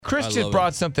Chris just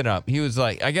brought something up. He was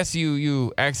like, I guess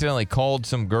you accidentally called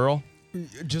some girl.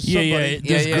 Just somebody.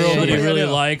 This girl that he really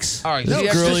likes. All right, No,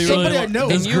 this just somebody I know.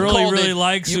 This And girl he called really it-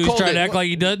 likes, you so he's called trying to it act like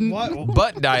he doesn't. What?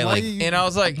 butt Why dialing. you And I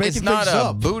was like, making it's not things a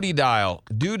up? booty dial.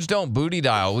 Dudes don't booty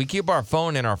dial. We keep our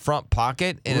phone in our front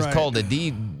pocket, and Right. it's called a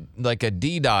D, like a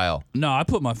D dial. No, I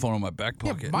put my phone in my back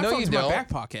pocket. My No, phone's you in my don't. back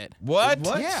pocket. What?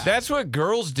 What? Yeah. That's what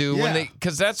girls do when Yeah. they,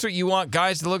 because that's what you want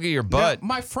guys to look at your butt. No,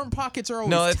 my front pockets are always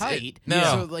No, it's- tight. no.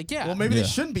 So, like, yeah. Well, maybe Yeah. they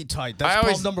shouldn't be tight. I That's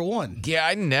always- problem number one. Yeah,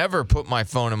 I never put my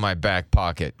phone in my back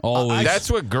pocket. Always. That's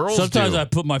what girls Sometimes do. I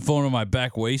put my phone in my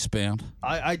back waistband.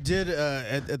 I did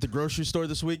at the grocery store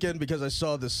this weekend because I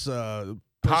saw this Hot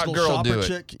personal girl shopper do it.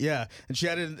 chick. Yeah, and she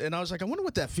had it, and I was like, I wonder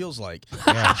what that feels like.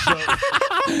 Yeah.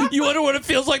 You wonder what it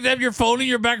feels like to have your phone in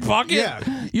your back pocket?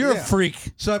 Yeah. You're Yeah. a freak.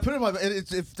 So I put it in my. And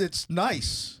it's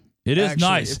nice. It is actually.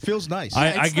 nice. It feels nice.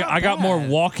 I it's not got more bad.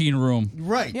 walking room.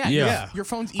 right. yeah, Yeah. Your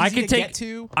phone's easy I can to take get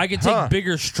to. I can take Huh.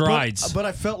 bigger strides. But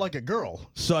I felt like a girl,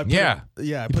 so I put Yeah. it,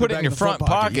 yeah. I You put it back in your the front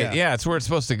pocket. Yeah, it's where it's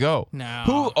supposed to go. No.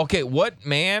 Who? Okay, what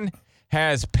man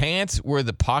has pants where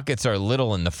the pockets are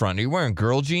little in the front? Are you wearing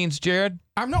girl jeans, Jared?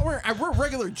 I'm not wearing. I wear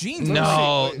regular jeans.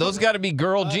 No, those got to be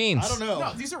girl jeans. I don't know.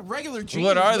 No, these are regular jeans.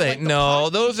 What are with, they? like, the No,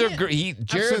 pocket. those You are. can't-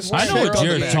 Jared's. I know what Jared's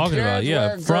Jared's talking about. Jared's Yeah,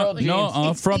 wearing front girl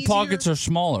jeans. It's front easier- pockets are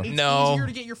smaller. It's No. easier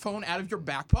to get your phone out of your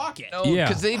back pocket. No, Yeah.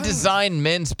 because they design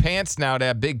men's pants now to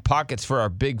have big pockets for our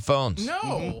big phones.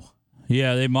 No.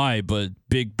 Yeah, they might, but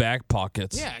big back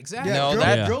pockets. Yeah, exactly. Yeah, No, girl-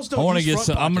 that- Yeah. girls don't. I want to use get front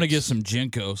some. I'm gonna pockets. get some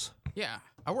Jinkos. Yeah.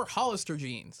 I wear Hollister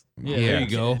jeans. Yeah, Yeah. there you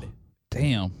go.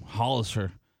 Damn,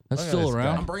 Hollister. That's Look at still this guy.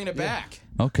 around. I'm bringing it back.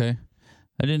 Okay,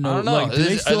 I didn't know. I don't know. Like, do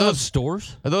they Is- still are have those-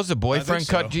 stores? Are those the boyfriend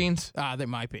so. cut jeans? They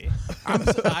might be.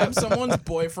 I'm someone's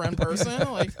boyfriend person.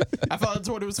 Like, I thought that's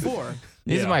what it was for.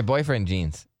 These Yeah. are my boyfriend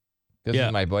jeans. This Yeah.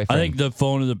 is my boyfriend. I think the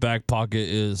phone in the back pocket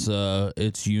is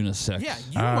it's unisex. Yeah,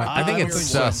 you might. I think be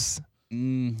it's wearing sus. I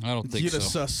don't think so.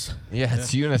 Unisus. Yeah,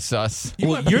 it's unisus.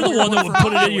 Well, you're the one that would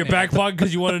put it in your back pocket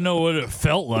because you want to know what it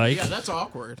felt like. Yeah, that's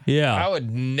awkward. Yeah. I would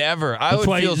never. I That's would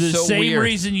why feel the so same weird.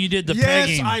 reason you did the Yes,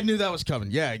 pegging. I knew that was coming.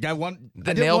 Yeah, I want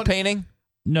The nail painting?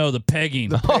 No, the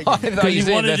pegging. Oh, I thought Because you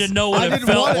said wanted that's- to know what I it didn't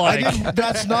felt want it. like.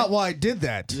 That's not why I did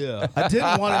that. Yeah. I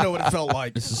didn't want to know what it felt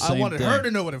like. It's the I same wanted thing. her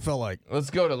to know what it felt like. Let's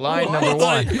go to line number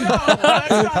one.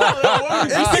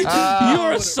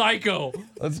 You're a psycho.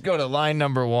 Let's go to line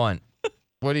number one.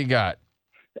 What do you got?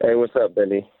 Hey, what's up,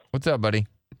 Benny? What's up, buddy?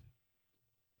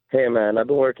 Hey, man, I've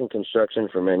been working construction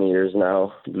for many years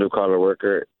now, blue-collar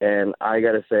worker, and I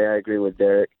got to say I agree with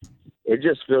Derek. It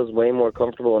just feels way more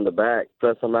comfortable in the back,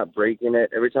 plus I'm not breaking it.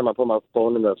 Every time I put my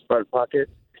phone in the front pocket,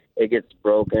 it gets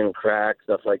broken, cracked,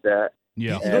 stuff like that.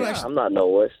 Yeah. You don't And actually- I'm not no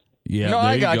wuss. Yeah. no, there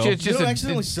I you got go. you. It's just don't a,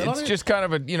 accidentally sit it's on it? just kind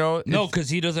of a, No, it's, because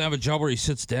he doesn't have a job where he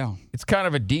sits down. it's kind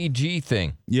of a DG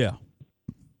thing. Yeah.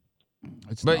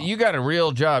 It's But not. you got a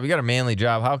real job. You got a manly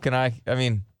job. How can I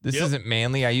mean, this Yep. isn't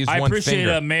manly. I use I one appreciate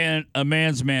finger. a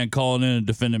man's man calling in and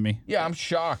defending me, Yeah, I'm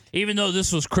shocked. even though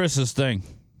this was Chris's thing.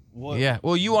 Yeah.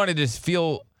 Well, you wanted to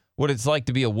feel what it's like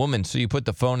to be a woman, so you put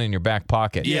the phone in your back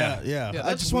pocket. Yeah. Yeah, I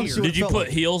that's just want to see weird. what Did you it felt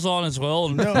put heels on as well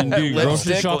and, No. and do your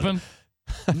grocery Lipstick. shopping?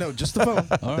 like. No, just the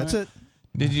phone. That's it.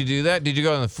 Did you do that? Did you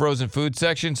go in the frozen food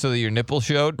section so that your nipple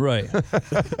showed? Right.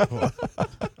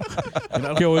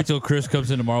 Can't wait till Chris comes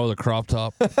in tomorrow with a crop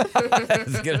top.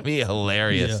 It's gonna be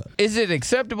hilarious. Is it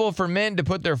acceptable for men to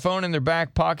put their phone in their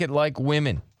back pocket like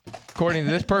women? According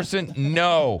to this person,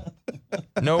 no.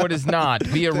 No, it is not.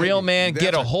 Be a real man.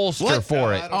 Get a holster What?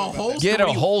 for it. A holster? Get a What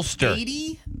are you, holster.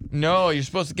 80? No, you're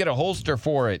supposed to get a holster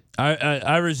for it.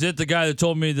 I resent the guy that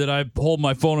told me that I hold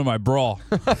my phone in my bra.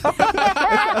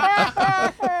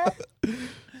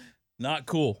 Not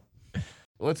cool.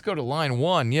 Let's go to line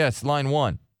one. Yes, line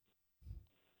one.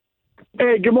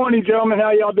 Hey, good morning, gentlemen.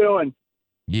 How y'all doing?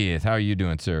 Yes, how are you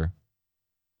doing, sir?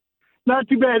 Not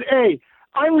too bad. Hey,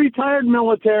 I'm retired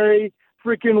military,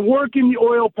 freaking working the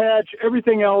oil patch,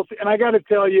 everything else, and I got to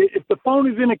tell you, if the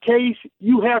phone is in a case,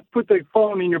 you have to put the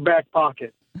phone in your back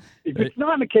pocket. If it's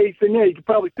not in a case, then yeah, you could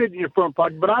probably sit in your front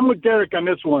pocket. But I'm with Derek on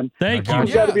this one. Thank I you.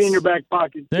 It's got to be in Yes. your back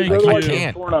pocket. Thank because otherwise you. it's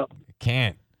Can't. torn up.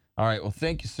 Can't. All right, well,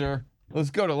 thank you, sir. Let's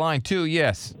go to line two.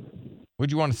 Yes.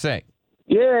 What'd you want to say?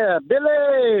 Yeah,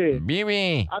 Billy.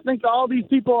 Baby. I think all these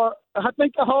people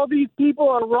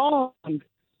are wrong.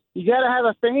 You got to have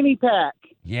a fanny pack.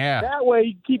 Yeah. That way,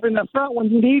 you keep it in the front when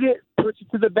you need it. Push it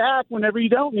to the back whenever you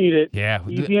don't need it. Yeah.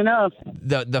 Easy enough.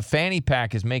 The fanny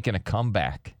pack is making a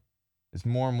comeback. As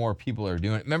more and more people are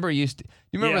doing it. Remember, you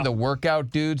remember Yeah. the workout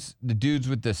dudes, the dudes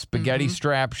with the spaghetti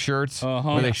strap shirts,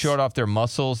 Uh-huh. where they Yes. showed off their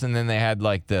muscles, and then they had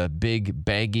like the big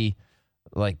baggy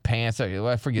like pants.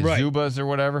 I forget, Right. Zubas or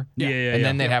whatever. Yeah. And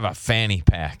then they'd have a fanny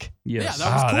pack. Yes. Yeah,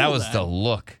 that was cool that was then. the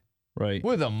look right.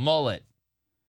 with a mullet.